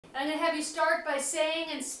I'm going to have you start by saying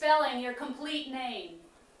and spelling your complete name.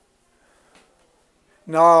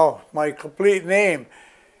 Now, my complete name.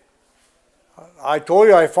 I told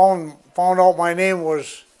you I found out my name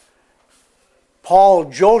was Paul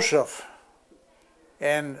Joseph.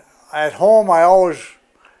 And at home I always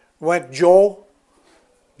went Joe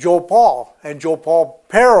Paul, and Joe Paul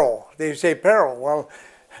Perrault. They say Perrault. Well,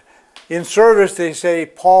 in service they say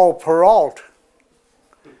Paul Perrault.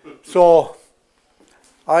 So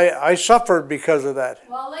I suffered because of that.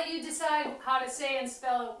 Well, I'll let you decide how to say and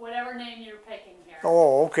spell whatever name you're picking here.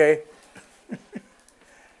 Oh, okay. You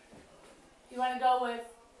want to go with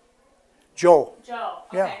Joe. Joe.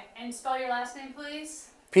 Okay. Yeah. And spell your last name, please.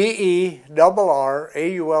 Perrault.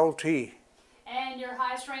 And your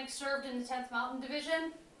highest rank served in the 10th Mountain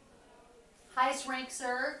Division? Highest rank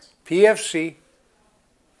served? PFC.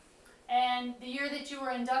 And the year that you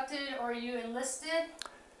were inducted or you enlisted?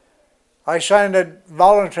 I signed the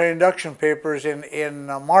voluntary induction papers in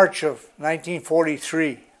March of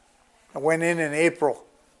 1943. I went in April.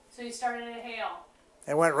 So you started at Hale?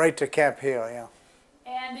 I went right to Camp Hale, yeah.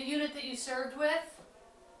 And the unit that you served with?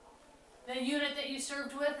 The unit that you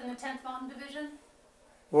served with in the 10th Mountain Division?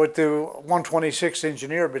 With the 126th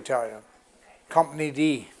Engineer Battalion, Okay. Company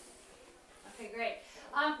D. Okay, great.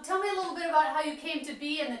 Tell me a little bit about how you came to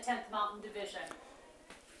be in the 10th Mountain Division.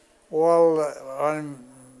 Well,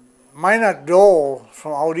 Minot Dole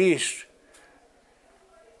from out east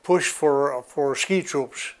pushed for ski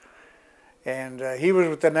troops, and he was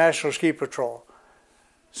with the National Ski Patrol.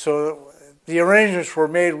 So the arrangements were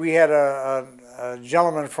made. We had a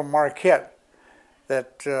gentleman from Marquette,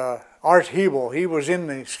 that Art Hebel, he was in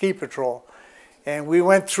the ski patrol, and we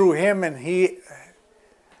went through him, and he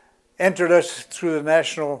entered us through the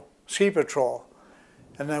National Ski Patrol.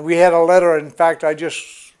 And then we had a letter. In fact, I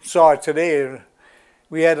just saw it today.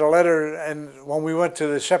 We had a letter, and when we went to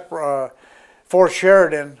the Fort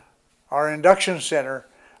Sheridan, our induction center,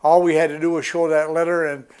 all we had to do was show that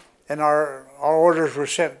letter, and our orders were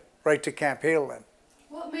sent right to Camp Hale then.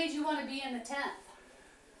 What made you want to be in the 10th?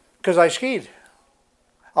 Because I skied.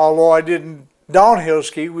 Although I didn't downhill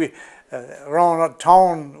ski, we around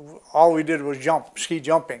town, all we did was ski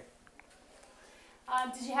jumping.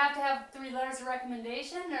 Did you have to have 3 letters of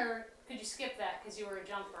recommendation, or could you skip that because you were a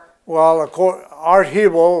jumper? Well, of course, Art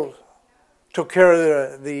Hebel took care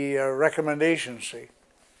of the recommendations, see.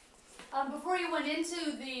 Before you went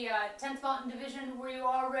into the 10th Mountain Division, were you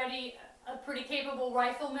already a pretty capable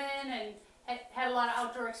rifleman and had a lot of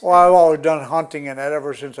outdoor experience? Well, I've always done hunting and that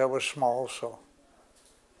ever since I was small, so.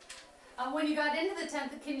 When you got into the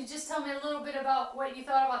 10th, can you just tell me a little bit about what you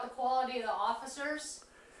thought about the quality of the officers?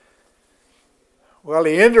 Well,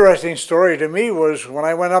 the interesting story to me was when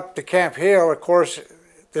I went up to Camp Hale, of course,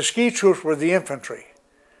 the ski troops were the infantry.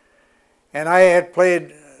 And I had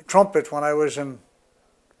played trumpet when I was at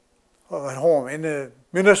home in the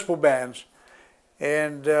municipal bands.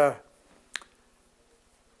 And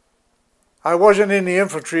I wasn't in the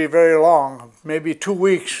infantry very long, maybe 2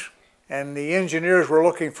 weeks, and the engineers were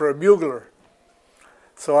looking for a bugler.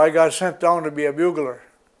 So I got sent down to be a bugler.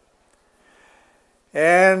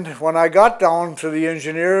 And when I got down to the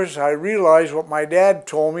engineers, I realized what my dad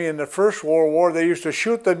told me in the First World War, they used to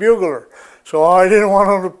shoot the bugler. So I didn't want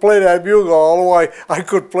them to play that bugle, although I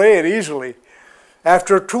could play it easily.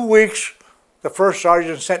 After 2 weeks, the first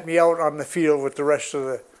sergeant sent me out on the field with the rest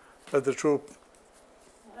of the troop.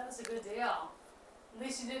 Well, that was a good deal. At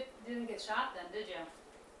least you didn't get shot then, did you?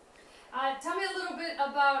 Tell me a little bit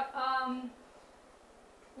about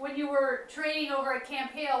when you were training over at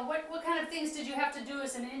Camp Hale, what kind of things did you have to do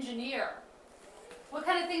as an engineer? What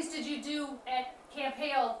kind of things did you do at Camp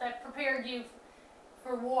Hale that prepared you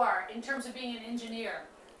for war in terms of being an engineer?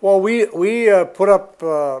 Well, we put up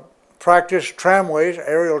practice tramways,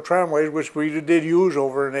 aerial tramways, which we did use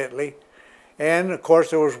over in Italy. And of course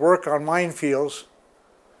there was work on minefields,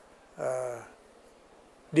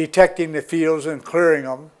 detecting the fields and clearing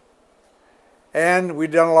them. And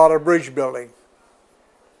we'd done a lot of bridge building.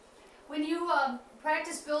 When you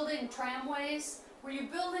practiced building tramways, were you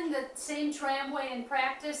building the same tramway in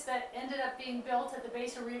practice that ended up being built at the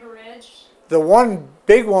base of Riva Ridge? The one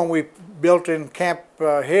big one we built in Camp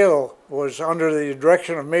Hale was under the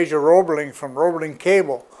direction of Major Roebling from Roebling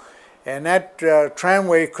Cable. And that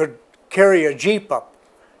tramway could carry a Jeep up.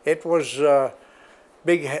 It was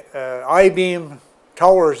big I-beam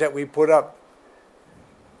towers that we put up.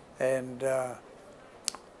 And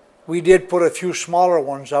we did put a few smaller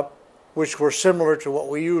ones up, which were similar to what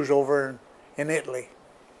we use over in Italy.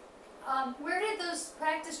 Where did those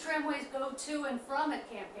practice tramways go to and from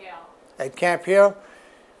at Camp Hale? At Camp Hale,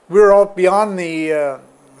 we were out beyond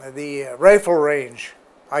the rifle range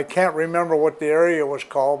I can't remember what the area was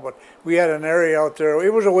called, but we had an area out there.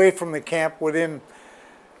 It was away from the camp, within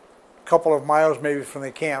a couple of miles maybe from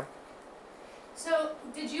the camp. So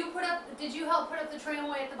did you help put up the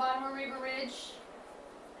tramway at the bottom of Riva Ridge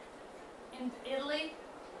in Italy?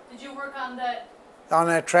 Did you work on that? On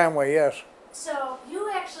that tramway, yes. So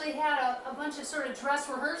you actually had a bunch of sort of dress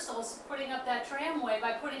rehearsals putting up that tramway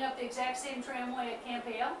by putting up the exact same tramway at Camp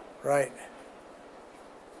Hale? Right.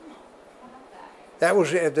 Oh, how about that? That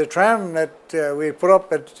was the tram that we put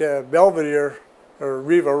up at Belvedere, or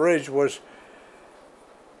Riva Ridge, was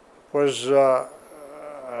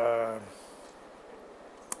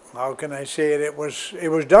how can I say it? It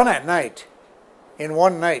was done at night, in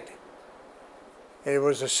one night. It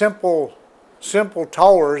was a simple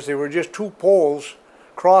towers. They were just two poles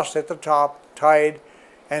crossed at the top, tied,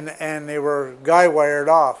 and they were guy wired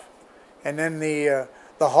off. And then the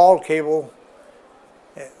haul cable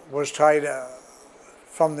was tied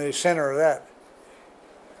from the center of that.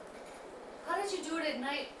 How did you do it at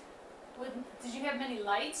night? Did you have many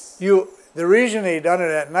lights? The reason they done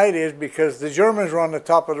it at night is because the Germans were on the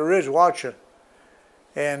top of the ridge watching,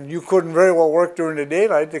 and you couldn't very well work during the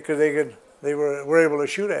daylight because they were able to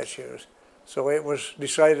shoot at you. So it was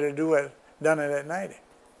decided to done it at night.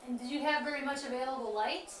 And did you have very much available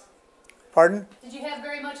light? Pardon? Did you have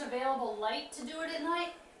very much available light to do it at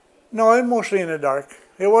night? No, it mostly in the dark.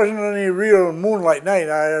 It wasn't any real moonlight night.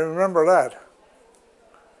 I remember that.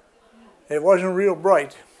 It wasn't real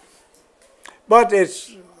bright, but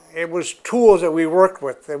it was tools that we worked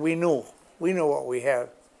with, that we knew. We knew what we had.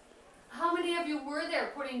 How many of you were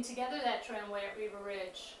there putting together that tramway at Riva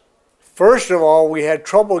Ridge? First of all, we had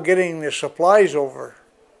trouble getting the supplies over.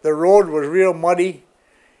 The road was real muddy,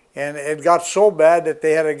 and it got so bad that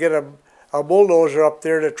they had to get a bulldozer up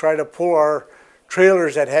there to try to pull our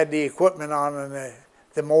trailers that had the equipment on, and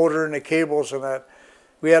the motor and the cables and that.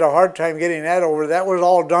 We had a hard time getting that over. That was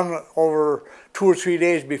all done over 2 or 3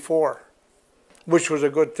 days before, which was a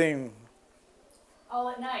good thing. All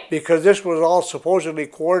at night? Because this was all supposedly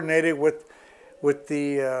coordinated with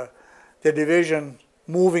the division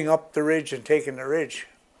moving up the ridge and taking the ridge.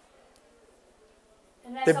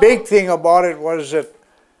 And the big thing about it was that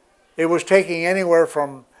it was taking anywhere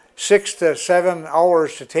from 6 to 7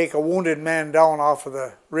 hours to take a wounded man down off of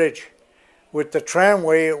the ridge. With the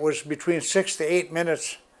tramway, it was between 6 to 8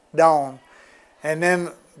 minutes down, and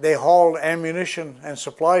then they hauled ammunition and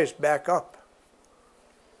supplies back up.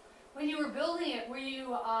 When you were building it, were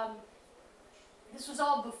you, this was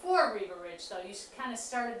all before Riva Ridge, though? You kind of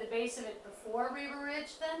started the base of it before Riva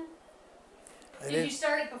Ridge, then? Did you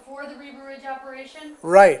start it before the Riva Ridge operation?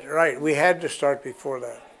 Right. We had to start before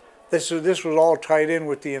that. This was all tied in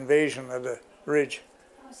with the invasion of the ridge.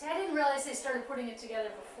 Oh, see, I didn't realize they started putting it together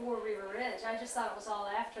before Riva Ridge. I just thought it was all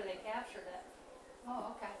after they captured it.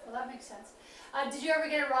 Oh, okay. Well, that makes sense. Did you ever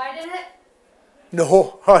get a ride in it?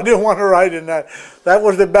 No, I didn't want to ride in that. That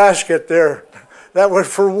was the basket there. That was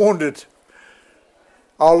for wounded.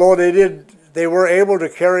 Although they were able to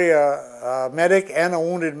carry a medic and a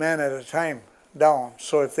wounded man at a time down.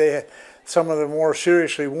 So if they had some of the more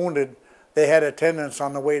seriously wounded, they had attendants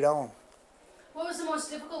on the way down. What was the most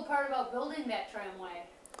difficult part about building that tramway?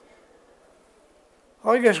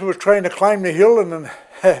 I guess it was trying to climb the hill in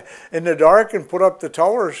the dark and put up the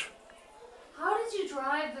towers. How did you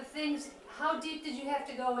drive the things? How deep did you have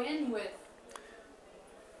to go in with?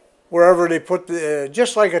 Wherever they put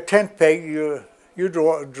just like a tent peg, you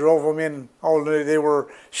drove them in. Although they were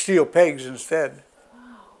steel pegs instead.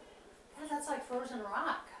 Wow, that's like frozen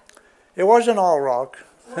rock. It wasn't all rock.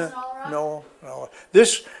 It wasn't all rock? No.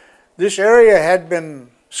 This area had been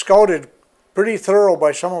scouted pretty thorough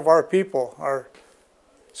by some of our people.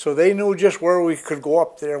 So they knew just where we could go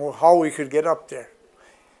up there and how we could get up there.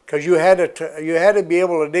 Because you had to be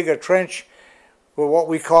able to dig a trench with what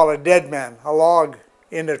we call a dead man, a log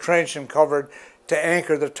in the trench and covered to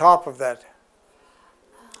anchor the top of that.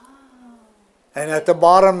 Oh. And at the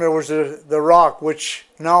bottom there was the rock, which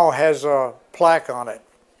now has a plaque on it.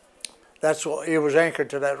 It was anchored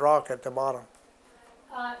to that rock at the bottom.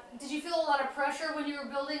 Did you feel a lot of pressure when you were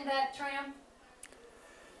building that tram?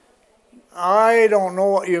 I don't know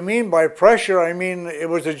what you mean by pressure. I mean, it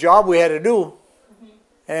was a job we had to do.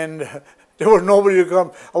 And there was nobody to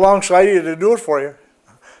come alongside you to do it for you.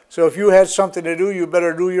 So if you had something to do, you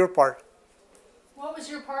better do your part. What was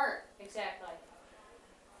your part, exactly?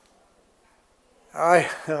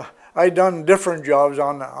 I done different jobs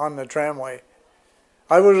on the tramway.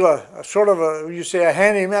 I was a sort of you say a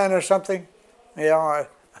handyman or something? Yeah.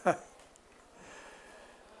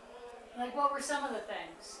 Like what were some of the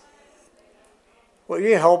things? Well,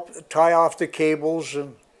 you helped tie off the cables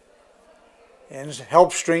and and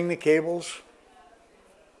help string the cables.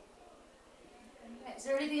 Is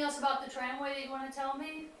there anything else about the tramway that you want to tell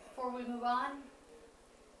me before we move on?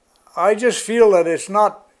 I just feel that it's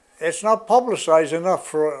not publicized enough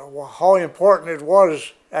for how important it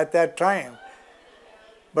was at that time.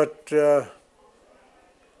 But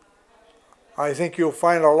I think you'll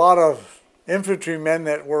find a lot of infantrymen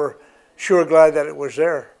that were sure glad that it was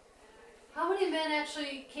there. How many men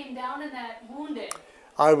actually came down in that wounded?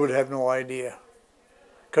 I would have no idea,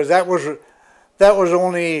 because that was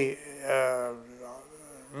only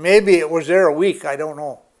maybe it was there a week. I don't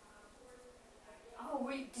know. Oh,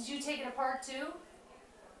 did you take it apart too?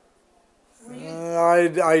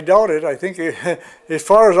 I doubt it. I think, as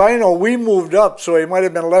far as I know, we moved up, so it might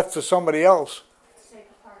have been left to somebody else. To take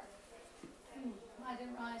apart. I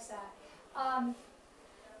didn't realize that.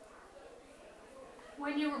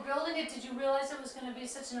 When you were building it, did you realize it was going to be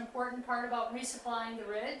such an important part about resupplying the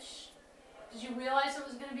ridge? Did you realize it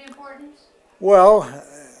was going to be important? Well,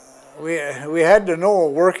 we had to know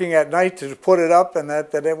working at night to put it up, and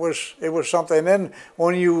that it was something. And then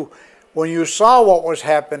when you saw what was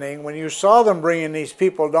happening, when you saw them bringing these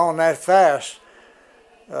people down that fast,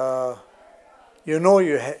 you know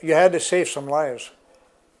you had to save some lives.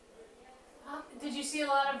 Did you see a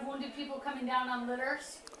lot of wounded people coming down on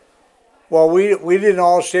litters? Well, we didn't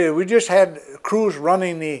all stay. We just had crews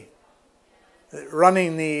running the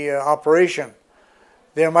operation.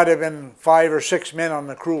 There might have been 5 or 6 men on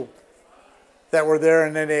the crew that were there,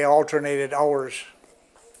 and then they alternated hours.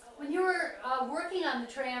 When you were working on the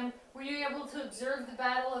tram, were you able to observe the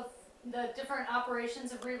battle of the different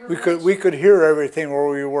operations of River Ridge? We could hear everything where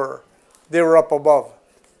we were. They were up above.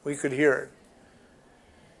 We could hear it.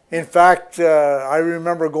 In fact, I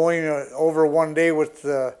remember going over one day with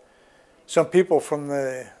some people from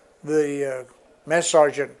the mess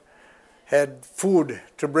sergeant had food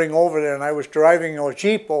to bring over there, and I was driving a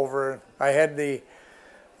Jeep over. I had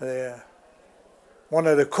one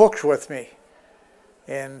of the cooks with me,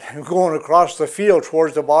 and going across the field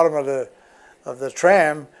towards the bottom of the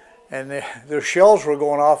tram, and the shells were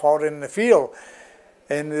going off out in the field.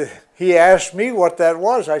 And he asked me what that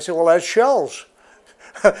was. I said, "Well, that's shells."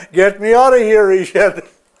 "Get me out of here," he said.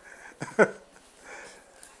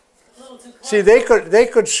 See, they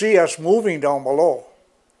could see us moving down below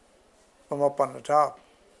from up on the top.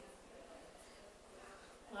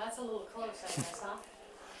 Well, that's a little close, I guess, huh?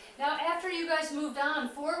 Now, after you guys moved on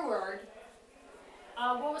forward,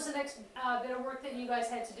 what was the next bit of work that you guys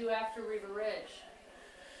had to do after River Ridge?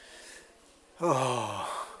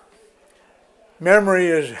 Oh, memory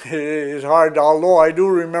is hard, although I do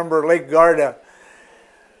remember Lake Garda.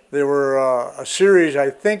 There were a series, I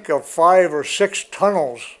think, of 5 or 6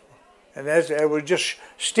 tunnels, and it was just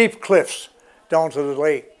steep cliffs down to the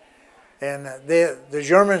lake. And the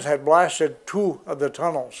Germans had blasted 2 of the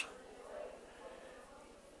tunnels.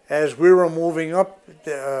 As we were moving up,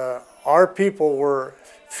 our people were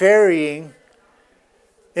ferrying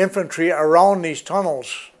infantry around these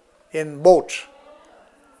tunnels in boats.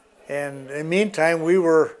 And in the meantime, we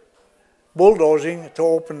were bulldozing to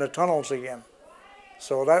open the tunnels again.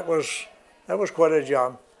 So that was quite a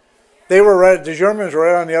job. The Germans were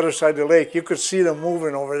right on the other side of the lake. You could see them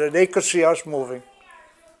moving over there. They could see us moving.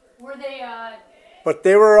 Were they? But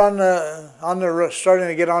they were starting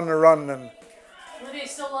to get on the run. And were they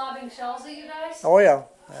still lobbing shells at you guys? oh yeah,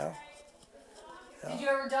 yeah. Did you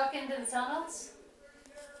ever duck into the tunnels?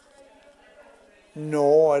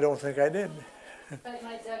 No, I don't think I did. But you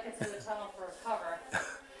might duck into the tunnel for cover.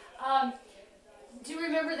 Do you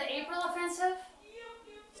remember the April offensive?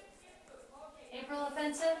 April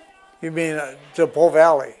offensive? You mean the Po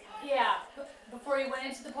Valley? Yeah, before you went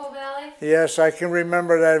into the Po Valley? Yes, I can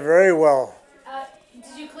remember that very well.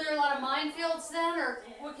 Did you clear a lot of minefields then, or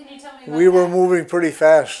what can you tell me about We were that? moving pretty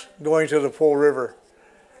fast going to the Po River.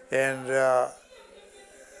 And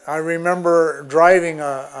I remember driving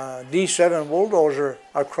a D7 bulldozer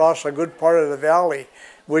across a good part of the valley,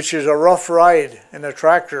 which is a rough ride in a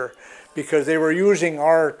tractor, because they were using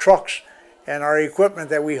our trucks and our equipment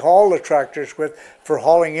that we haul the tractors with for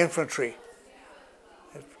hauling infantry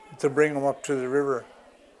to bring them up to the river.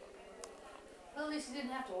 Well, at least you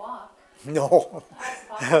didn't have to walk. No.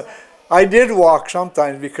 That's I did walk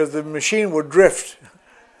sometimes because the machine would drift.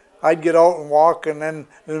 I'd get out and walk, and then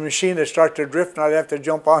the machine would start to drift, and I'd have to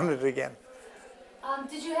jump on it again.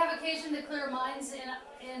 Did you have occasion to clear mines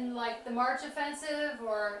in like the March offensive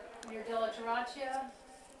or your De La Terracia?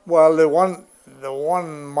 Well, the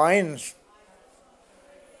one mines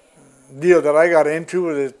deal that I got into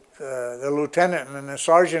with the lieutenant and the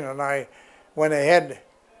sergeant and I went ahead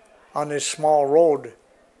on this small road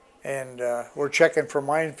and we're checking for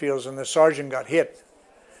minefields, and the sergeant got hit.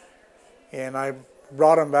 And I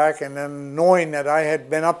brought him back, and then knowing that I had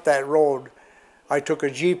been up that road, I took a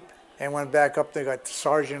Jeep and went back up there, got the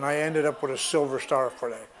sergeant. I ended up with a Silver Star for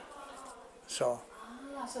that. So.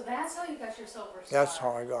 Ah, so that's how you got your Silver Star. That's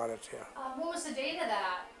how I got it, yeah. What was the date of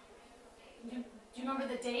that? Do you remember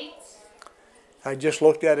the date? I just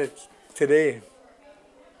looked at it today.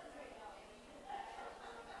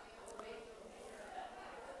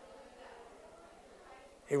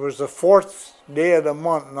 It was the 4th day of the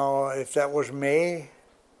month. Now, if that was May,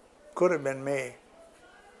 could have been May.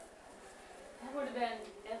 That would have been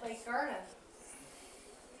at Lake Garda.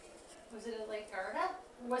 Was it at Lake Garda?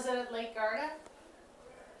 Was it at Lake Garda?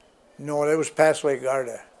 No, it was past Lake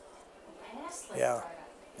Garda. Past Lake Yeah. Garda.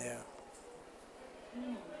 Yeah.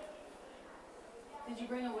 Hmm. Did you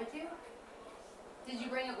bring it with you? Did you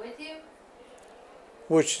bring it with you?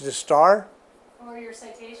 Which, the star? Or your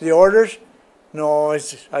citation? The orders? No,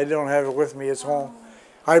 I don't have it with me. It's home.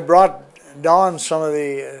 I brought Don some of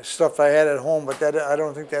the stuff I had at home, but that I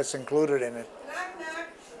don't think that's included in it.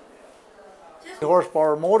 The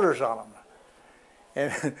horsepower motors on them.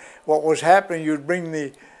 And what was happening, you'd bring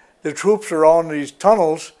the troops around these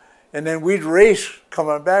tunnels, and then we'd race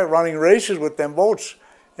coming back, running races with them boats.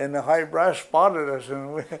 And the high brass spotted us,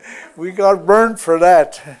 and we got burned for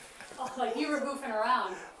that. Oh, like you were goofing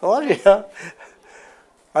around. Oh, yeah.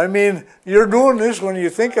 I mean, you're doing this when you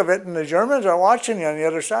think of it, and the Germans are watching you on the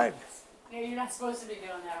other side. Yeah, you're not supposed to be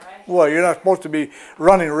doing that, right? Well, you're not supposed to be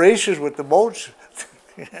running races with the boats.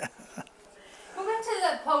 Go back to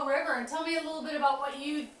the Po River and tell me a little bit about what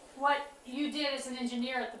you did as an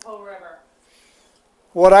engineer at the Po River.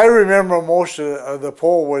 What I remember most of the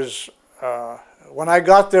Po was when I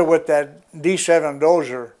got there with that D7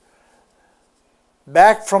 dozer.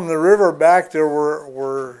 Back from the river back there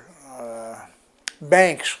were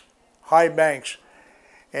banks, high banks,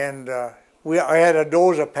 and I had to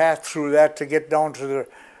doze a path through that to get down to the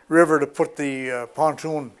river to put the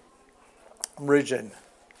pontoon bridge in.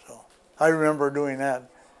 So I remember doing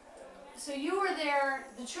that. So you were there,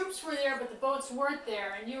 the troops were there, but the boats weren't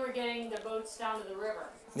there, and you were getting the boats down to the river.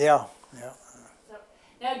 Yeah, yeah. So,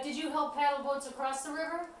 now, did you help paddle boats across the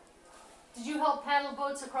river? Did you help paddle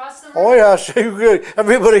boats across the river? Oh yes,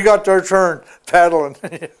 everybody got their turn paddling.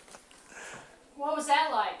 What was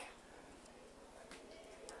that like?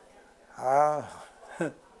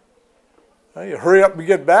 Well, you hurry up and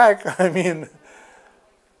get back. I mean,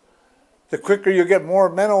 the quicker you get more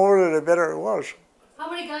men over there, the better it was. How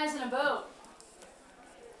many guys in a boat?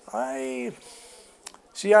 I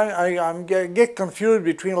get confused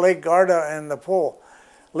between Lake Garda and the Po.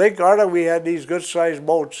 Lake Garda, we had these good-sized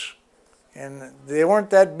boats, and they weren't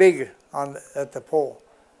that big at the Po.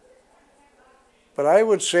 But I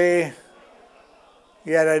would say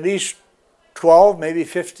you had at least 12, maybe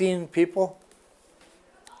 15 people,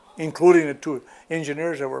 including the 2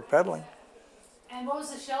 engineers that were pedaling. And what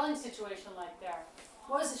was the shelling situation like there?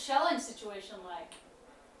 What was the shelling situation like?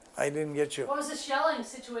 I didn't get you. What was the shelling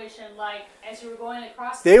situation like as you were going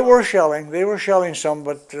across? They were shelling some,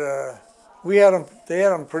 but they had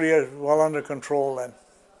them pretty well under control then.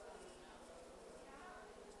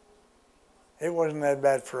 It wasn't that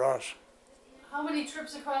bad for us. How many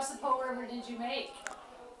trips across the Po River did you make?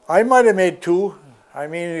 I might have made 2. I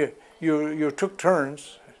mean, you took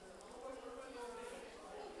turns.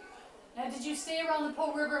 Now, did you stay around the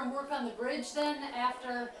Po River and work on the bridge then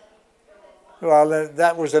after? Well,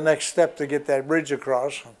 that was the next step to get that bridge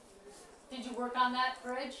across. Did you work on that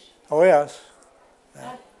bridge? Oh yes.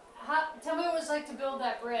 Yeah. Tell me what it was like to build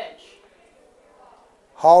that bridge.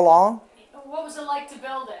 How long? What was it like to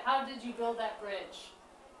build it? How did you build that bridge?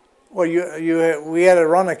 Well, we had to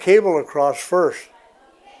run a cable across first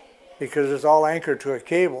because it's all anchored to a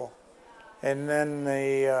cable, and then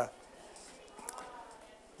the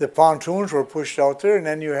pontoons were pushed out there, and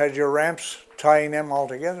then you had your ramps tying them all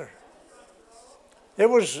together. It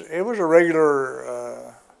was a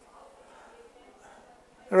regular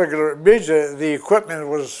bridge. The equipment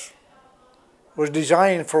was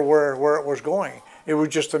designed for where it was going. It was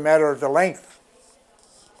just a matter of the length.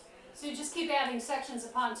 So you just keep adding sections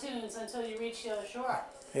of pontoons until you reach the other shore.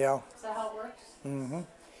 Yeah. Is that how it works? Mm-hmm.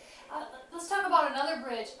 Let's talk about another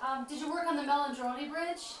bridge. Did you work on the Melandroni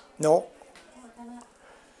Bridge? No. Work on that?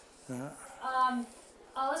 Yeah.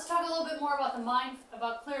 Let's talk a little bit more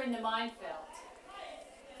about clearing the minefield.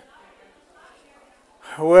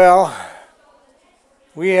 Well,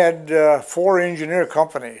 we had 4 engineer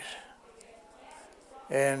companies,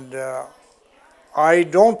 and I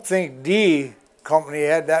don't think D company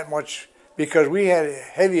had that much because we had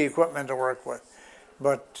heavy equipment to work with.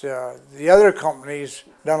 but the other companies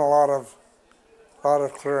done a lot of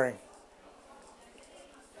clearing.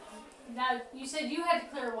 Now, you said you had to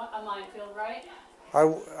clear a minefield, right?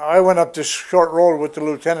 I went up this short road with the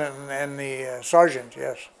lieutenant and the sergeant,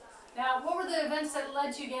 yes. Now, what were the events that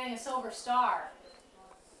led to you getting a Silver Star?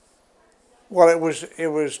 Well, it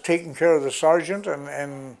was taking care of the sergeant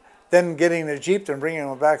and then getting the jeep and bringing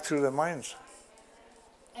them back through the mines.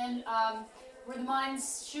 And were the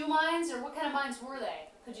mines shoe mines, or what kind of mines were they?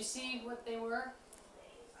 Could you see what they were?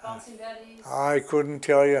 Bouncing betties? I couldn't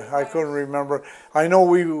tell you. I couldn't remember. I know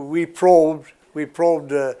we probed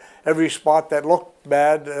every spot that looked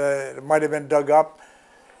bad. It might have been dug up,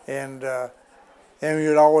 and we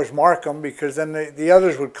would always mark them, because then the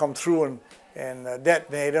others would come through and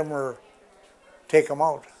detonate them or take them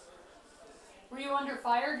out. Were you under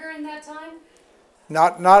fire during that time?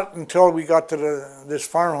 Not until we got to this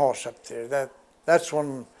farmhouse up there. That's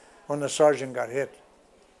when the sergeant got hit.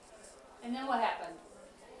 And then what happened?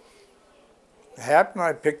 It happened.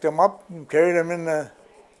 I picked him up and carried him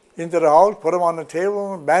into the house, put him on the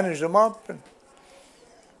table, and bandaged him up, and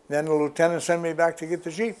then the lieutenant sent me back to get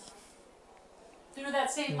the jeep. Through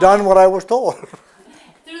that same Done what I was told.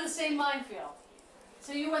 Through the same minefield.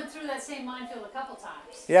 So you went through that same minefield a couple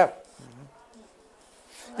times. Yeah.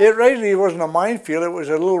 It really wasn't a minefield. It was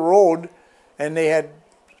a little road, and they had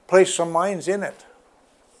placed some mines in it.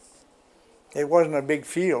 It wasn't a big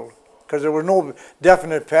field, because there was no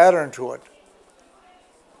definite pattern to it.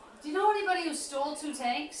 Do you know anybody who stole 2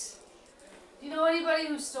 tanks? Do you know anybody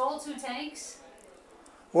who stole 2 tanks?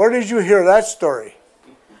 Where did you hear that story?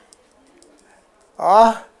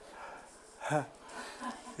 Yeah.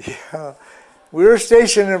 We were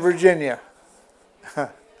stationed in Virginia,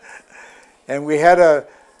 and we had a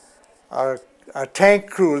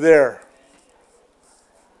tank crew there,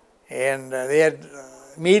 and they had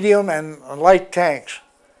medium and light tanks,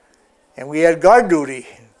 and we had guard duty.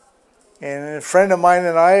 And a friend of mine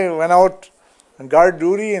and I went out on guard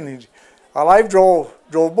duty, and I drove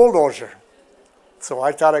bulldozer, so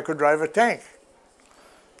I thought I could drive a tank.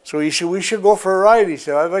 So he said, we should go for a ride. He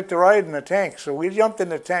said, I'd like to ride in the tank. So we jumped in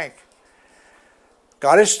the tank,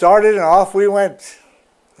 got it started, and off we went.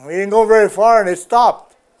 We didn't go very far, and it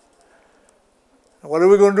stopped. What are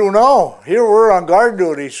we going to do now? Here we're on guard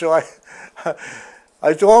duty, so I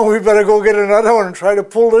told him we better go get another one and try to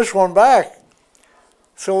pull this one back.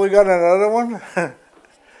 So we got another one,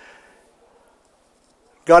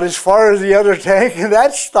 got as far as the other tank, and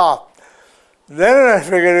that stopped. Then I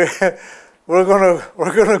figured we're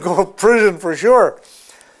gonna go to prison for sure.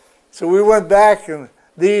 So we went back, and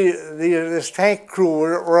this tank crew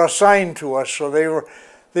were assigned to us, so they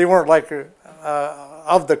weren't like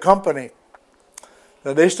of the company.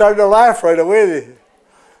 So they started to laugh right away.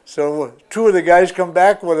 So 2 of the guys come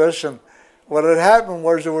back with us, and what had happened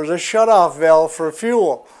was there was a shut-off valve for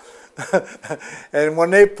fuel. And when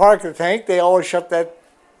they parked the tank, they always shut that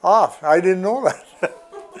off. I didn't know that.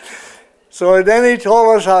 So then he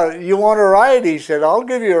told us, you want a ride? He said, I'll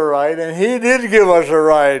give you a ride. And he did give us a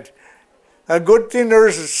ride. A good thing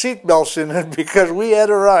there's seat belts in it, because we had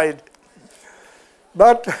a ride.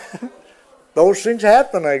 But those things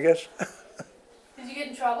happen, I guess. Did you get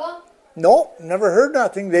in trouble? No, never heard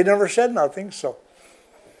nothing. They never said nothing, so.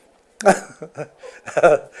 It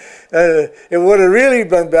would have really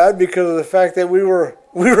been bad because of the fact that we were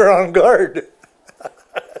on guard.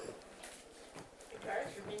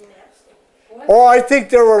 Oh, I think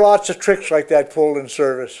there were lots of tricks like that pulled in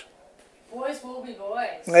service. Boys will be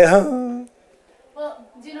boys. Yeah. Well,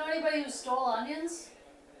 do you know anybody who stole onions?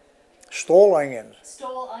 Stole onions?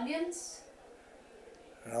 Stole onions?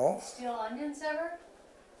 No. Steal onions ever?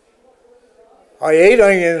 I ate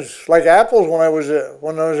onions like apples when I was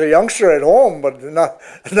a youngster at home, but not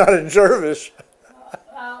in service.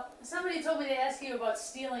 Somebody told me to ask you about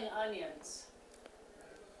stealing onions.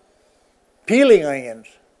 Peeling onions.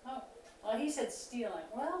 Oh, well, he said stealing.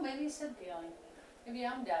 Well, maybe he said peeling. Maybe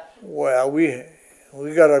I'm deaf. Well, we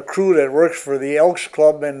got a crew that works for the Elks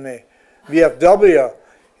Club and the VFW,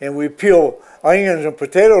 and we peel onions and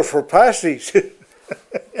potatoes for pasties. Well,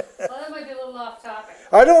 that might be a little off topic.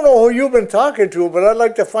 I don't know who you've been talking to, but I'd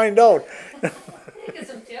like to find out. Get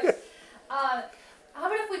some tips. How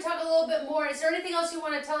about if we talk a little bit more? Is there anything else you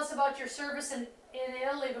want to tell us about your service in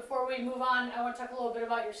Italy before we move on? I want to talk a little bit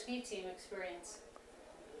about your ski team experience.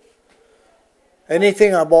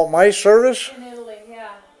 Anything about my service? In Italy,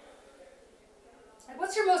 yeah. Like,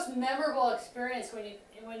 what's your most memorable experience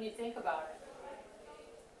when you think about it?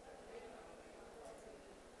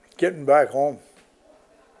 Getting back home.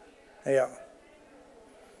 Yeah.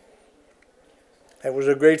 That was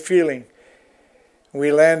a great feeling.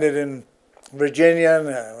 We landed in Virginia, and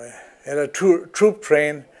had a troop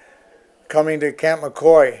train coming to Camp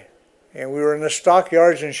McCoy, and we were in the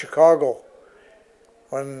stockyards in Chicago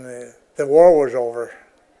when the war was over.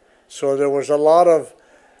 So there was a lot of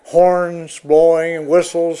horns blowing,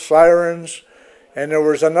 whistles, sirens, and there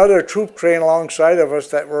was another troop train alongside of us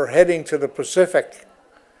that were heading to the Pacific.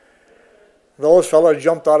 Those fellows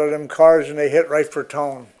jumped out of them cars and they hit right for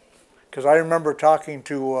town. Because I remember talking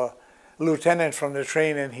to a lieutenant from the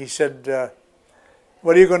train, and he said,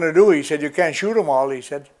 what are you going to do? He said, you can't shoot them all. He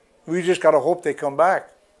said, we just got to hope they come back.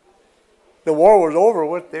 The war was over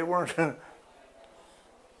with. They weren't.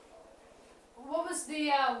 What was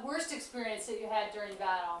the worst experience that you had during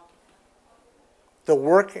battle? The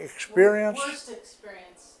work experience? Worst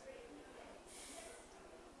experience.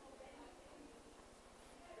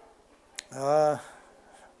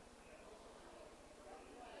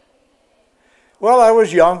 Well, I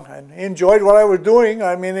was young and enjoyed what I was doing.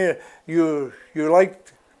 I mean, you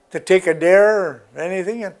liked to take a dare or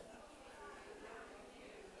anything.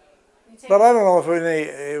 But I don't know if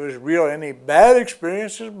it was really any bad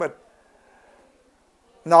experiences, but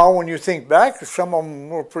now when you think back, some of them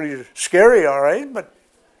were pretty scary, all right, but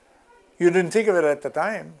you didn't think of it at the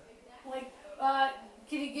time. Like,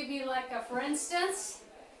 can you give me like a, for instance,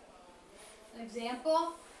 an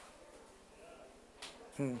example?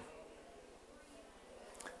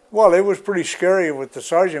 Well, it was pretty scary with the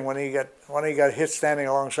sergeant when he got hit standing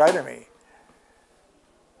alongside of me.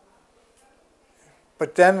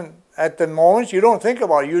 But then at the moment you don't think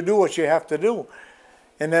about it. You do what you have to do.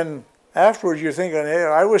 And then afterwards you're thinking, hey,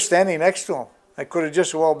 I was standing next to him. It could have just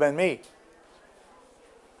as well been me.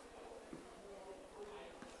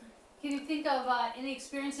 Can you think of any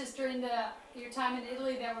experiences during your time in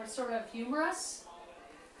Italy that were sort of humorous?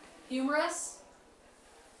 Humorous?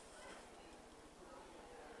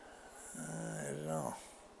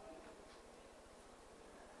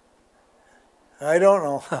 I don't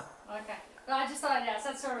know. Okay. Well, I just thought I'd ask.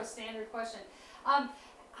 That's sort of a standard question.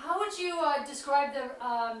 How would you describe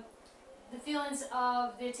the feelings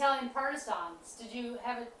of the Italian partisans? Did you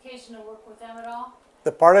have occasion to work with them at all?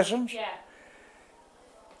 The partisans? Yeah.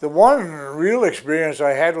 The one real experience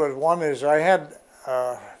I had with one is I had,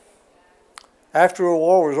 after the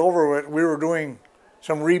war was over, we were doing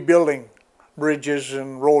some rebuilding bridges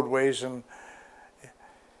and roadways, and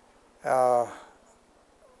I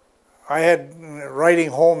had writing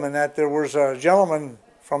home and that there was a gentleman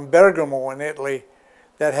from Bergamo in Italy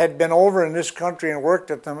that had been over in this country and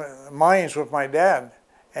worked at the mines with my dad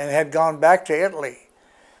and had gone back to Italy.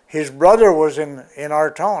 His brother was in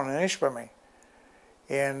our town in Ishpeming,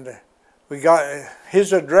 and we got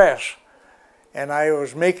his address, and I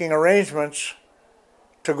was making arrangements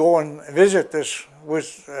to go and visit this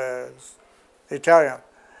with Italian.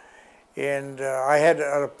 And I had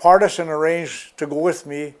a partisan arranged to go with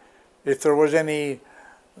me if there was any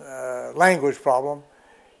language problem,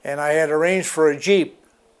 and I had arranged for a Jeep.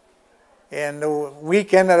 And the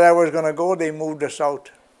weekend that I was going to go, they moved us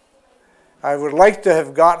out. I would like to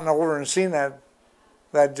have gotten over and seen that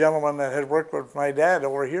gentleman that had worked with my dad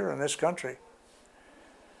over here in this country.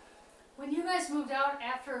 When you guys moved out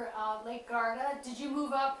after Lake Garda, did you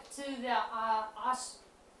move up to the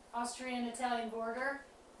Austrian-Italian border?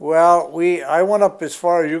 Well, I went up as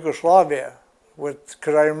far as Yugoslavia,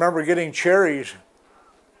 because I remember getting cherries,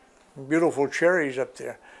 beautiful cherries up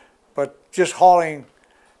there, but just hauling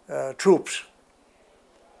troops.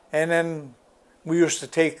 And then we used to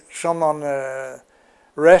take some on the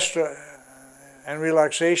rest and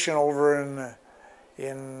relaxation over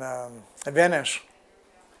in Venice.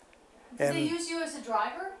 Did they use you as a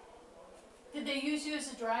driver? Did they use you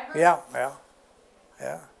as a driver? Yeah.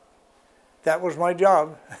 That was my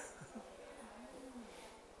job.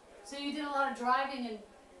 So you did a lot of driving and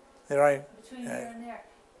between here and there.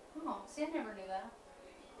 Oh, see, I never knew that.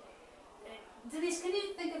 Denise, can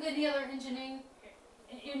you think of any other engineering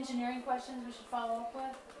questions we should follow up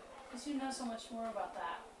with? Because you know so much more about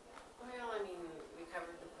that. Well, I mean, we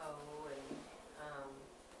covered the Poe, and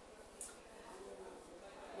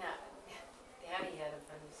yeah, Daddy had a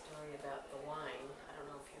funny story about the wine. I don't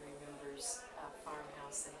know if he remembers a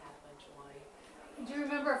farmhouse that had a bunch of wine. Do you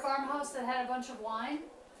remember a farmhouse that had a bunch of wine?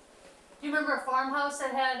 Do you remember a farmhouse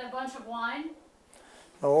that had a bunch of wine?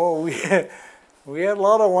 Oh, we had a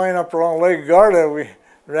lot of wine up around Lake Garda. We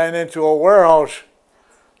ran into a warehouse.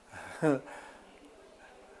 And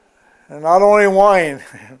not only wine,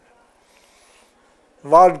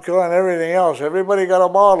 vodka and everything else. Everybody got a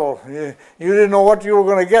bottle. You didn't know what you were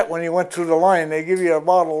going to get when you went through the line. They give you a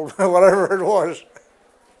bottle, whatever it was.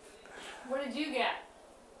 What did you get?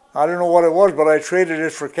 I don't know what it was, but I traded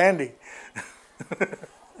it for candy.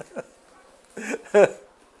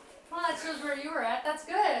 Well, that shows where you were at. That's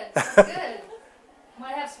good. That's good.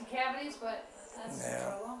 Might have some cavities, but that's no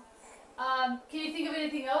trouble. Can you think of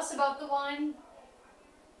anything else about the wine?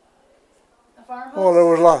 The farmhouse? Well,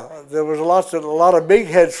 there was a lot of big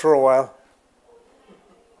heads for a while.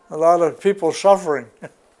 A lot of people suffering.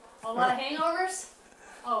 A lot of hangovers?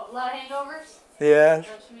 Oh, a lot of hangovers? Yes. Is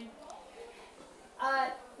that what you mean?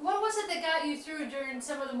 What was it that got you through during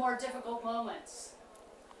some of the more difficult moments?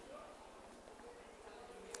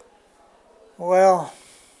 Well,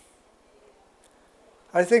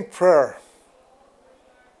 I think prayer.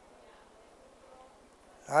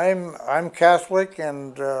 I'm Catholic,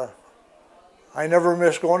 and I never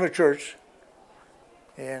miss going to church.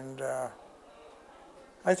 And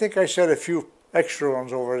I think I said a few extra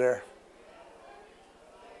ones over there.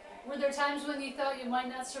 Were there times when you thought you might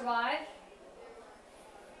not survive?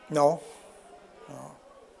 No.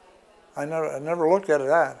 I never looked at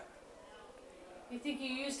that. You think you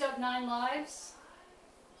used up 9 lives?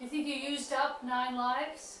 Do you think you used up 9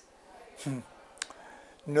 lives?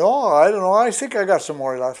 No, I don't know. I think I got some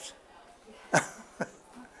more left.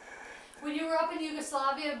 When you were up in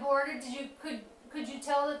Yugoslavia border, could you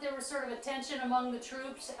tell that there was sort of a tension among the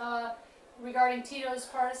troops regarding Tito's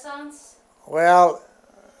partisans? Well,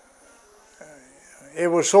 it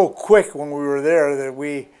was so quick when we were there that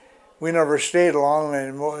we never stayed long,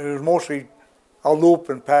 and it was mostly a loop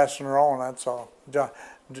and passing around, that's all.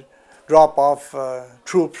 Drop off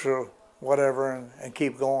troops or whatever and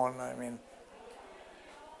keep going, I mean.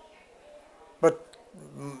 But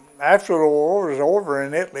after the war was over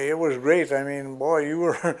in Italy, it was great. I mean, boy,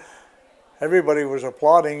 everybody was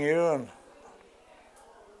applauding you. And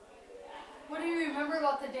what do you remember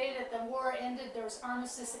about the day that the war ended? There was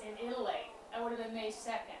armistice in Italy. That would have been May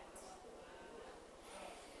 2nd.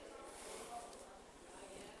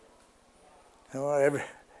 Well,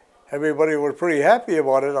 everybody was pretty happy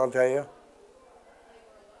about it, I'll tell you.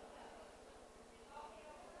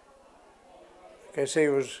 Like I say,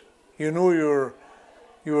 you knew you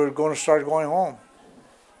were going to start going home.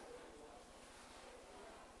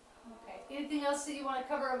 Okay. Anything else that you want to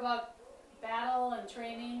cover about battle and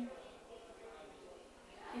training?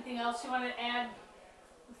 Anything else you want to add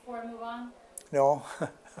before I move on? No. Okay.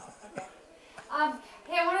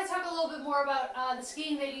 Hey, I want to talk a little bit more about the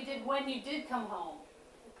skiing that you did when you did come home.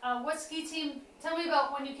 What ski team, tell me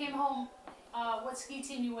about when you came home, what ski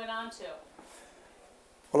team you went on to.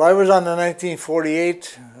 Well, I was on the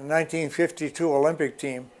 1948-1952 Olympic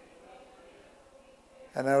team,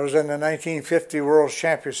 and I was in the 1950 World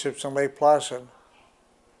Championships in Lake Placid.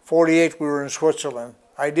 48, we were in Switzerland.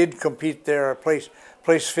 I did compete there, place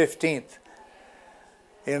 15th.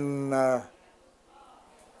 In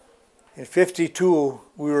 52,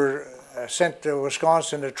 we were sent to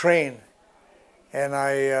Wisconsin to train, and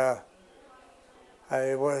I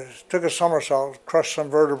took a somersault, crushed some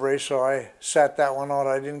vertebrae, so I sat that one out.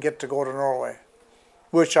 I didn't get to go to Norway,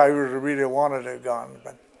 which I really wanted to have gone.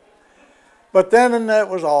 But then, and that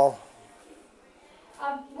was all.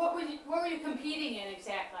 What were you competing in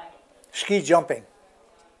exactly? Ski jumping,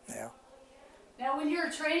 yeah. Now, when you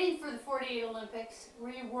were training for the 48 Olympics, were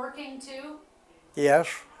you working too? Yes,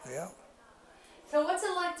 yeah. So what's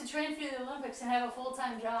it like to train for the Olympics and have a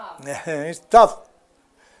full-time job? It's tough.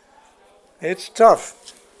 It's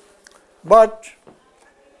tough, but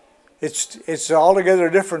it's altogether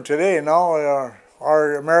different today. Now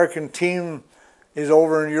our American team is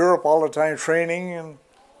over in Europe all the time training,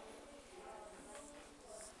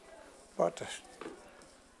 but.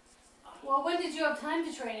 Well, when did you have time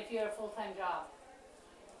to train if you had a full-time job?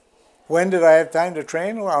 When did I have time to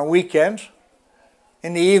train? Well, on weekends,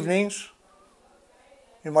 in the evenings.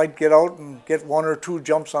 You might get out and get 1 or 2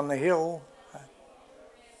 jumps on the hill.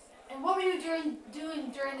 And what were you doing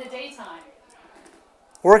during the daytime?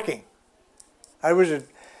 Working. I was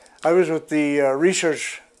with the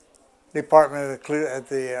research department at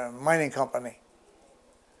the mining company.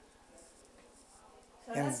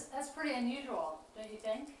 So that's pretty unusual, don't you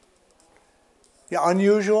think? Yeah,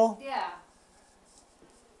 unusual? Yeah.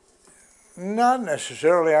 Not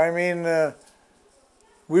necessarily. I mean,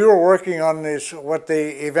 we were working on this, what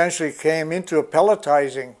they eventually came into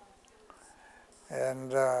pelletizing,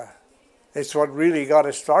 and it's what really got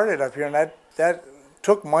us started up here, and that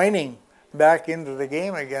took mining back into the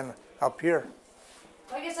game again up here.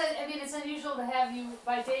 Well, I guess I mean it's unusual to have you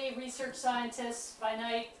by day research scientist, by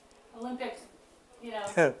night Olympic,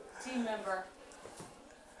 team member.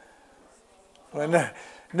 I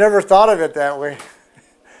never thought of it that way.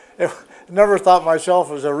 Never thought myself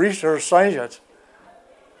as a research scientist.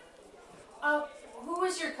 Who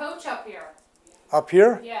was your coach up here? Up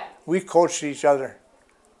here? Yeah. We coached each other.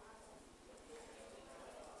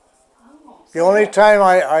 The only time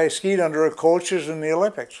I skied under a coach is in the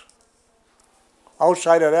Olympics.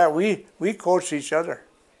 Outside of that, we coached each other.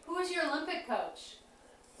 Who was your Olympic coach?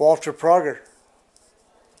 Walter Prager.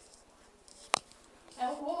 And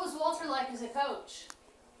what was Walter like as a coach?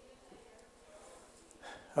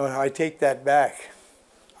 I take that back.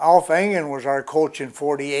 Alf Engen was our coach in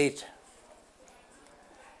 '48.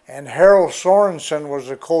 And Harold Sorensen was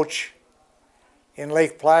the coach in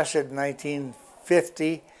Lake Placid in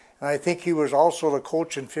 1950. And I think he was also the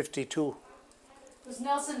coach in '52. Was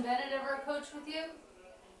Nelson Bennett ever a coach with you?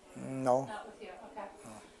 No. Not with you, okay.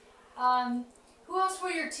 Who else were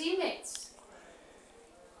your teammates?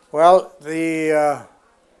 Well,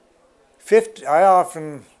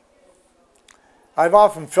 I've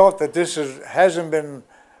often felt that this hasn't been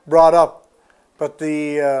brought up, but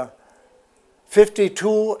the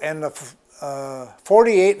 52 and the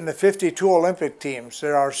 48 and the 52 Olympic teams,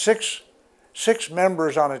 there are six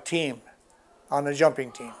members on a team, on the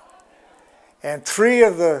jumping team. And 3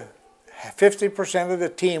 of the 50% of the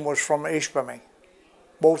team was from Ishpeming,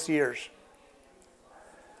 both years.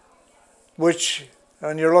 Which,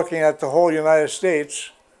 when you're looking at the whole United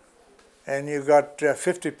States, and you've got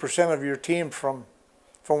 50% of your team from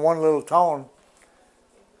one little town.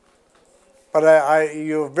 But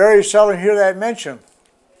you very seldom hear that mentioned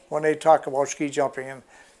when they talk about ski jumping, and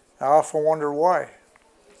I often wonder why.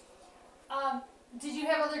 Did you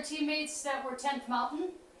have other teammates that were 10th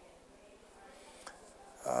Mountain?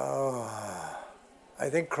 I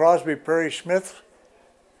think Crosby Perry Smith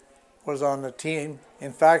was on the team.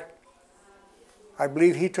 In fact, I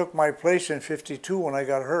believe he took my place in '52 when I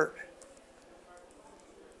got hurt.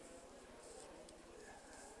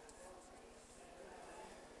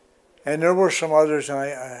 And there were some others,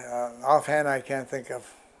 and offhand I can't think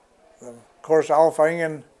of them. Of course, Alf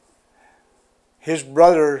Engen, his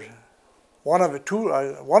brother, one of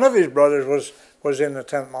his brothers was in the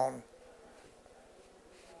 10th Mountain.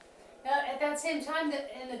 Now, at that same time,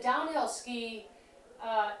 in the downhill ski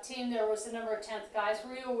team, there was a number of 10th guys.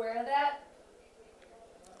 Were you aware of that?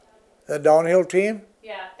 The downhill team?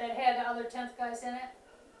 Yeah, that had other 10th guys in it?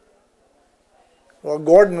 Well,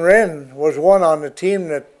 Gordon Wren was one on the team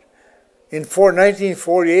that in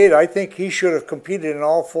 1948, I think he should have competed in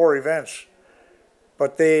all 4 events.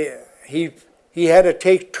 But he had to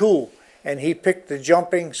take 2, and he picked the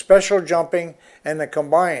jumping, special jumping, and the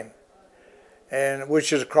combine, and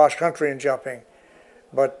which is cross country and jumping.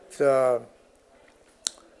 But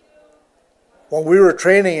when we were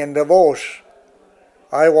training in Davos,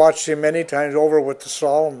 I watched him many times over with the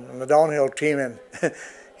slalom and the downhill team, and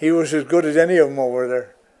he was as good as any of them over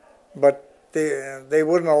there. But they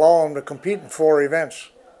wouldn't allow him to compete in 4 events.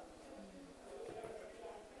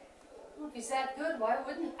 Well, if he's that good, why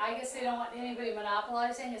wouldn't? I guess they don't want anybody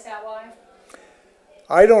monopolizing. Is that why?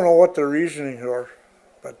 I don't know what the reasoning are,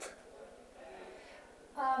 but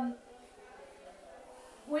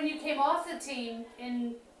when you came off the team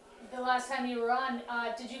in the last time you were on,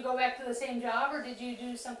 did you go back to the same job or did you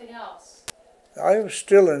do something else? I was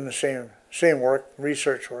still in the same work,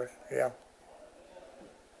 research work, yeah.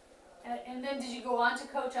 And then did you go on to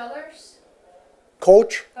coach others?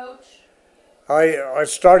 Coach? Coach? I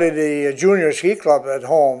started a junior ski club at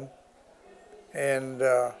home, and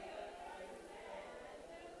that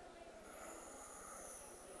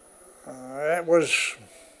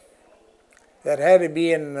had to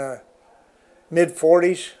be in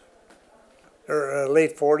mid-40s or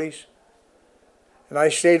late 40s. And I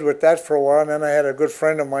stayed with that for a while, and then I had a good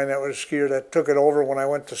friend of mine that was a skier that took it over when I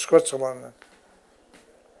went to Switzerland.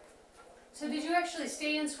 So did you actually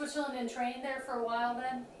stay in Switzerland and train there for a while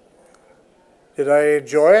then? Did I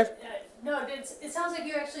enjoy it? No, it sounds like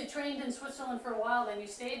you actually trained in Switzerland for a while, then you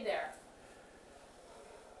stayed there.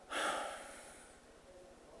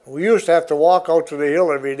 We used to have to walk out to the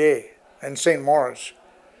hill every day in St. Moritz.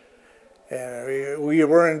 And we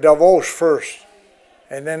were in Davos first,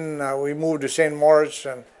 and then we moved to St. Moritz,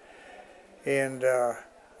 and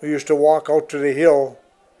we used to walk out to the hill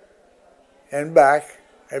and back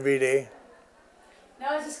every day.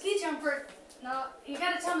 Now, as a ski jumper, now you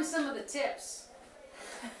got to tell me some of the tips.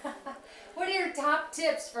 What are your top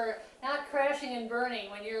tips for not crashing and burning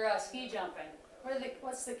when you're ski jumping?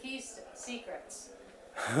 What's the key secrets?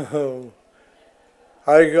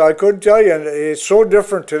 I couldn't tell you. It's so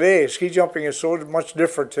different today. Ski jumping is so much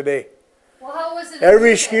different today. Well, how was it?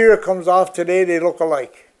 Every skier that comes off today, they look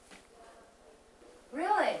alike.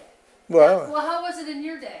 Really? Well, how was it in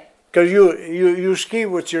your day? Because you ski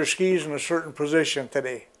with your skis in a certain position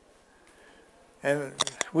today. And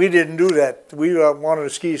we didn't do that. We wanted to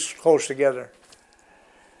ski close together.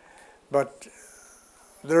 But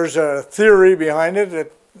there's a theory behind it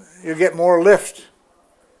that you get more lift.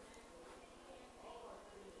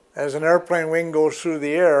 As an airplane wing goes through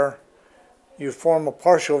the air, you form a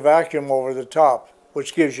partial vacuum over the top,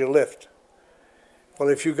 which gives you lift. Well,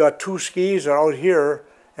 if you've got two skis out here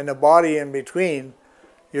and the body in between,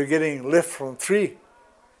 you're getting lift from three.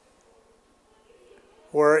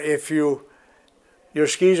 Where if your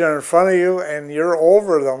skis are in front of you and you're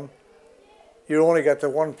over them, you only got the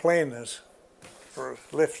one plane for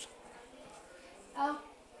lift.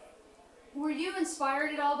 Were you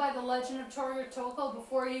inspired at all by the legend of Torger Tokal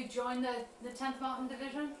before you joined the 10th Mountain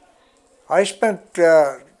Division? I spent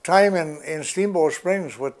time in Steamboat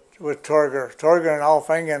Springs with Torger and Alf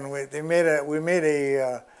Engen. We made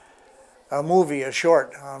a movie, a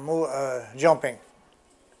short, jumping,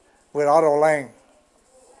 with Otto Lang.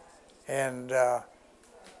 And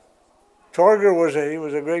Torger was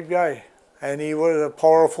a great guy, and he was a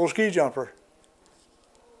powerful ski jumper.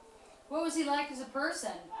 What was he like as a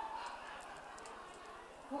person?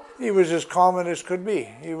 He was as common as could be.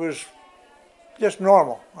 He was just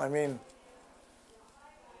normal. I mean,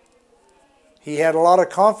 he had a lot of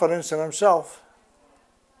confidence in himself.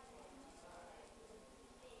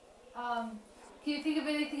 Can you think of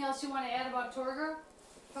anything else you want to add about Torger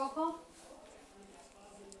Tokal?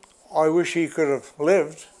 I wish he could have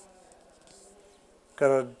lived.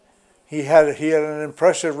 He had an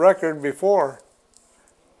impressive record before.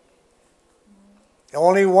 The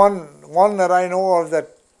only one that I know of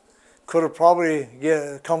that could have probably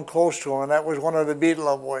come close to him, and that was one of the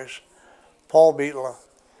Beatla boys, Paul Beatla.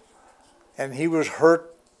 And he was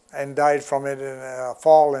hurt and died from it in a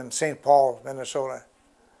fall in St. Paul, Minnesota.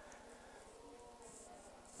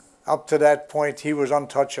 Up to that point, he was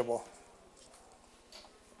untouchable.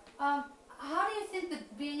 How do you think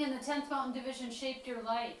that being in the 10th Mountain Division shaped your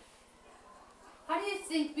life? How do you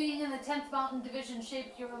think being in the 10th Mountain Division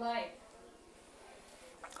shaped your life?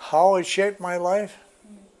 How it shaped my life?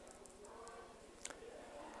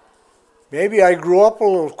 Maybe I grew up a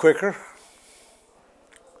little quicker.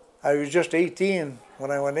 I was just 18 when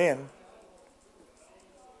I went in.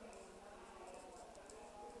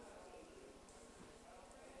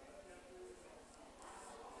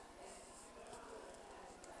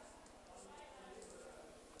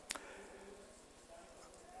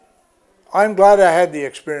 I'm glad I had the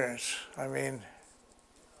experience. I mean,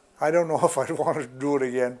 I don't know if I'd want to do it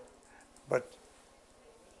again, but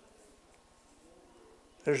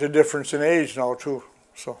there's a difference in age now too,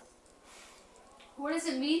 so. What does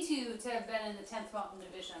it mean to you to have been in the 10th Mountain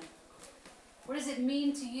Division? What does it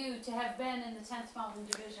mean to you to have been in the 10th Mountain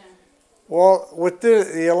Division? Well, with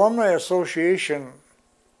the Alumni Association,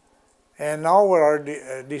 and now with our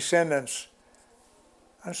descendants,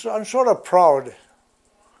 I'm sort of proud,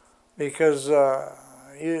 because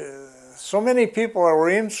so many people that were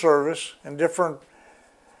in service in different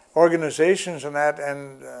organizations and that,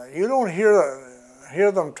 and you don't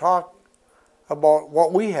hear them talk about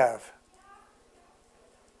what we have.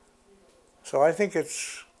 So I think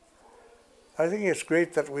it's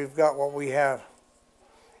great that we've got what we have,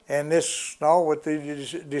 and this now with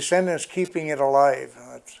the descendants keeping it alive,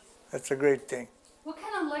 that's a great thing. What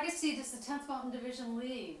kind of legacy does the 10th Mountain Division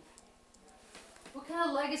leave? What kind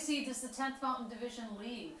of legacy does the 10th Mountain Division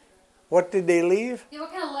leave? What did they leave? Yeah,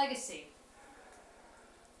 what kind of legacy?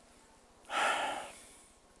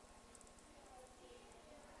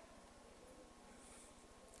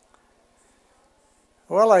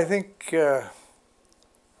 Well, I think the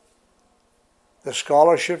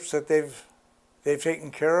scholarships that they've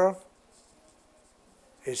taken care of,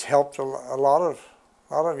 it's helped a lot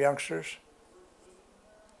of youngsters.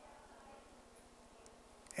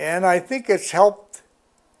 And I think it's helped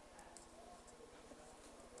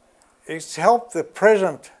the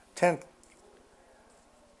present 10th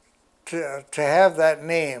to have that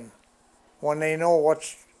name when they know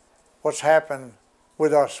what's happened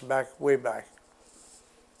with us way back.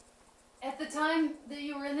 At the time that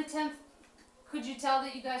you were in the 10th, could you tell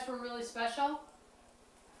that you guys were really special?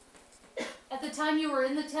 At the time you were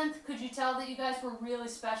in the 10th, could you tell that you guys were really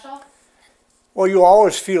special? Well, you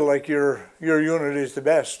always feel like your unit is the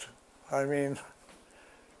best. I mean,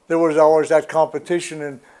 there was always that competition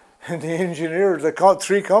in the engineers, the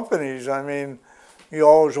three companies. I mean, you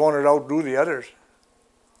always wanted to outdo the others.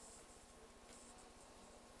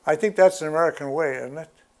 I think that's an American way, isn't it?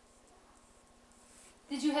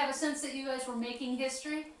 Did you have a sense that you guys were making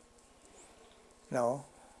history? No.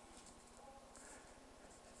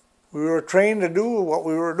 We were trained to do what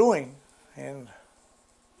we were doing, and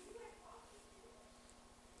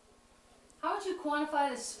how would you quantify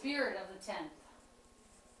the spirit of the 10th?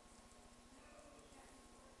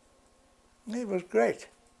 it was great.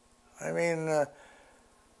 I mean,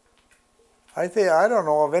 I don't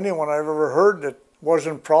know of anyone I've ever heard that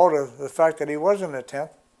wasn't proud of the fact that he was in the 10th.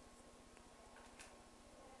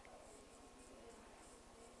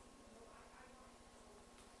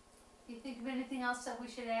 Do you think of anything else that we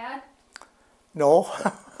should add? No.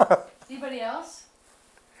 Anybody else?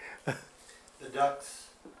 The ducks,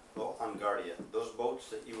 well, on Guardia, those boats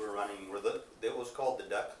that you were running, it was called the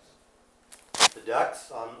ducks? The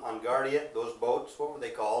ducks on Guardia, those boats, what were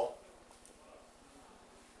they called?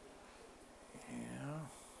 Yeah.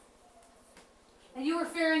 And you were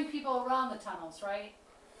ferrying people around the tunnels, right?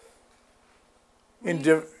 In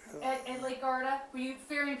At Lake Garda? Were you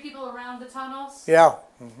ferrying people around the tunnels? yeah.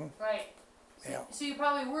 Hmm. Right. So, Yeah. so you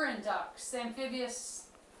probably were in ducks, amphibious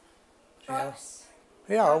trucks?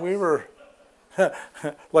 Yeah, we were.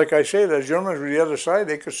 Like I say, the Germans were the other side.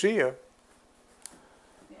 They could see you.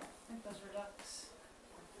 Yeah, I think those were ducks.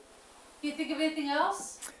 Do you think of anything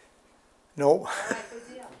else? No. All right, good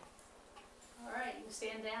deal. All right, you can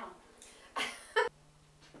stand down.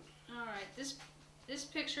 All right, this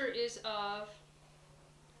picture is of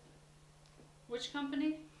which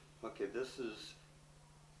company? Okay, this is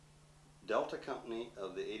Delta Company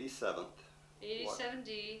of the 87th.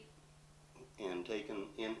 87D. And taken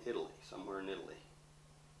in Italy, somewhere in Italy.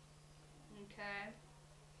 Okay.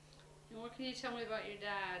 And what can you tell me about your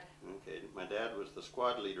dad? Okay, my dad was the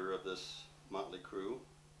squad leader of this motley crew,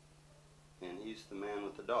 and he's the man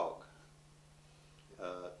with the dog.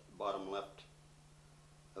 Bottom left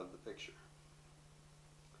of the picture.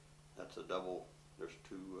 That's a double. There's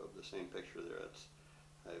two of the same picture there.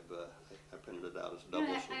 I printed it out as a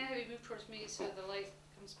double. I have you move towards me so the light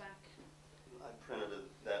comes back. I printed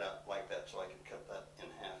that out like that so I could cut that in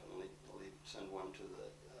half and send one to the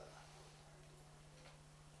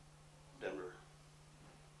Denver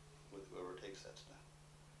with whoever takes that stuff.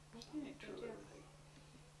 Okay, True good deal. everything.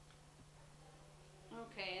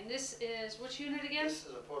 Okay, and this is which unit again? This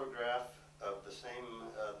is a photograph of the same.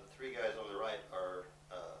 The three guys on the right are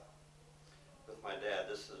with my dad.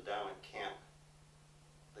 This is down at camp,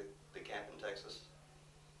 the camp in Texas.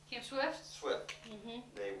 Camp Swift? Swift. Mm-hmm.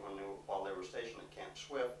 While they were stationed at Camp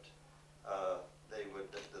Swift, the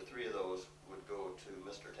three of those would go to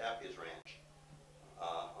Mr. Tapia's ranch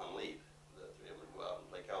on leave. The three of them would go out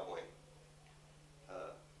and play cowboy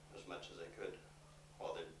as much as they could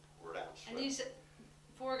while they were down Swift. And these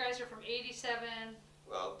four guys are from 87.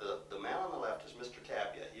 Well, the man on the left is Mr.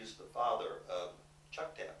 Tapia. He's the father of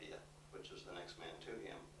Chuck Tapia, which is the next man to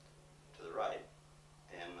him, to the right.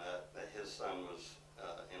 And his son was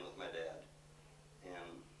in with my dad,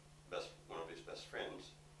 and one of his best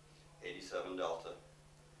friends, 87 Delta.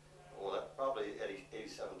 Well, that probably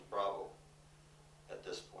 87th Bravo at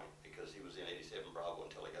this point, because he was in 87 Bravo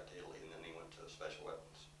until he got to Italy, and then he went to Special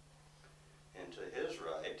Weapons. And to his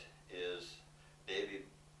right is Davy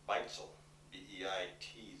Beitzel,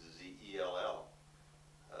 Beitzell.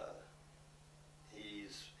 He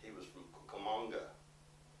was from Cucamonga,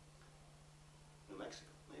 New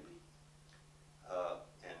Mexico, maybe.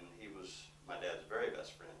 And he was my dad's very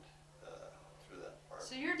best friend through that part.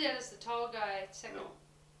 So your dad is the tall guy, second. No.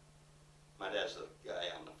 My dad's the guy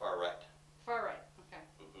on the far right. Far right. Okay.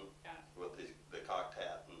 Mm-hmm. Got it. With the cocked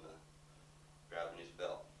hat and the grabbing his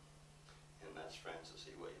belt. And that's Francis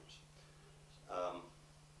E. Williams.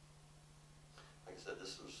 Like I said,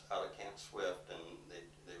 this was out of Camp Swift, and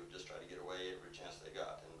they would just try to get away every chance they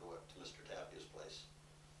got and go up to Mr. Tapia's place.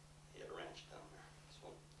 He had a ranch down there.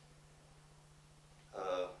 So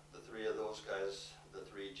the three of those guys, the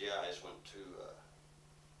three GIs, went to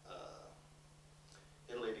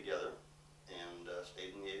Italy together and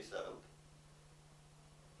stayed in the 87th.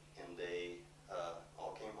 And they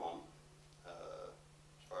all came home.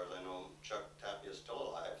 As far as I know, Chuck Tapia is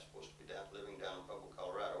still alive, supposed to be living down in Pueblo,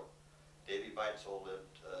 Colorado. Davy Beitzel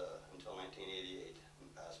lived until 1988 and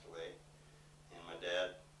passed away. And my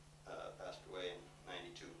dad passed away in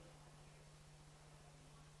 92.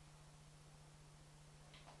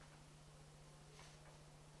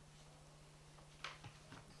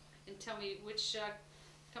 And tell me which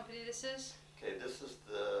company this is? Okay, this is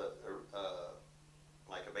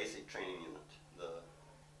like a basic training unit,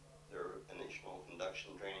 their initial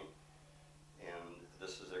induction training, and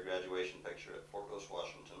this is their graduation picture at Fort Ghost,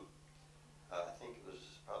 Washington. I think it was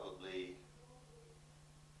probably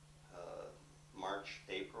March,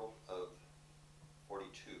 April of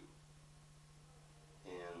 42,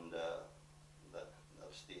 and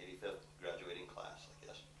that's the 85th graduating class, I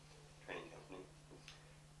guess, training company.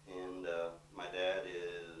 And my dad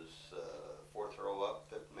is 4th row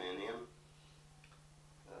up, 5th man in,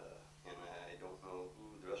 and I don't know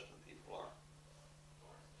who the rest of the people are.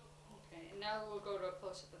 Okay, and now we'll go to a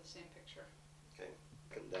close-up of the same picture. Okay,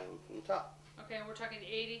 come down from the top. Okay, we're talking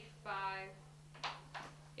 85,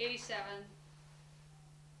 87.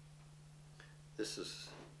 This is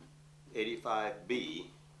 85B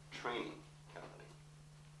Training Company.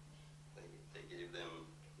 They gave them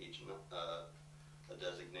each a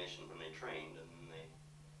designation when they trained, and then they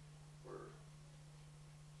were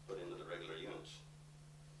put into the regular units.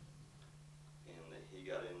 And he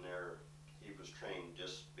got in there, he was trained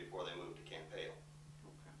just before they moved to Camp Hale.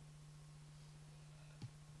 Okay.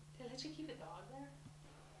 Did I let you keep a dog there?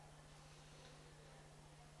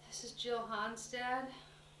 This is Jill Honstad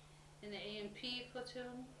in the A&P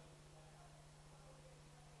platoon.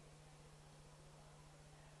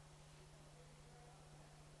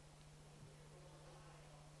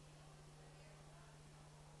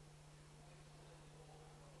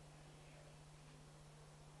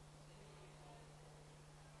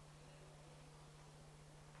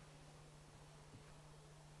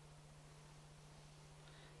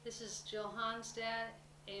 This is Jill Honstad,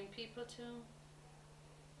 A&P platoon.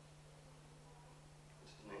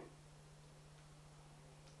 What's his name?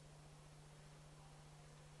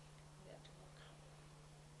 I'd have to look.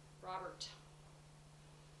 Robert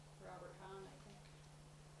Hahn, I think.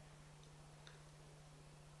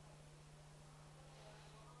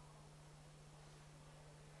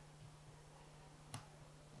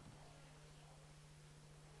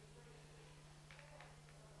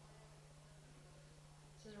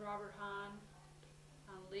 This is Robert Hahn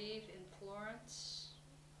on leave in Florence.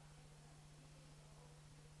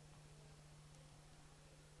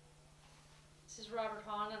 This is Robert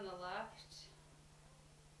Hahn on the left.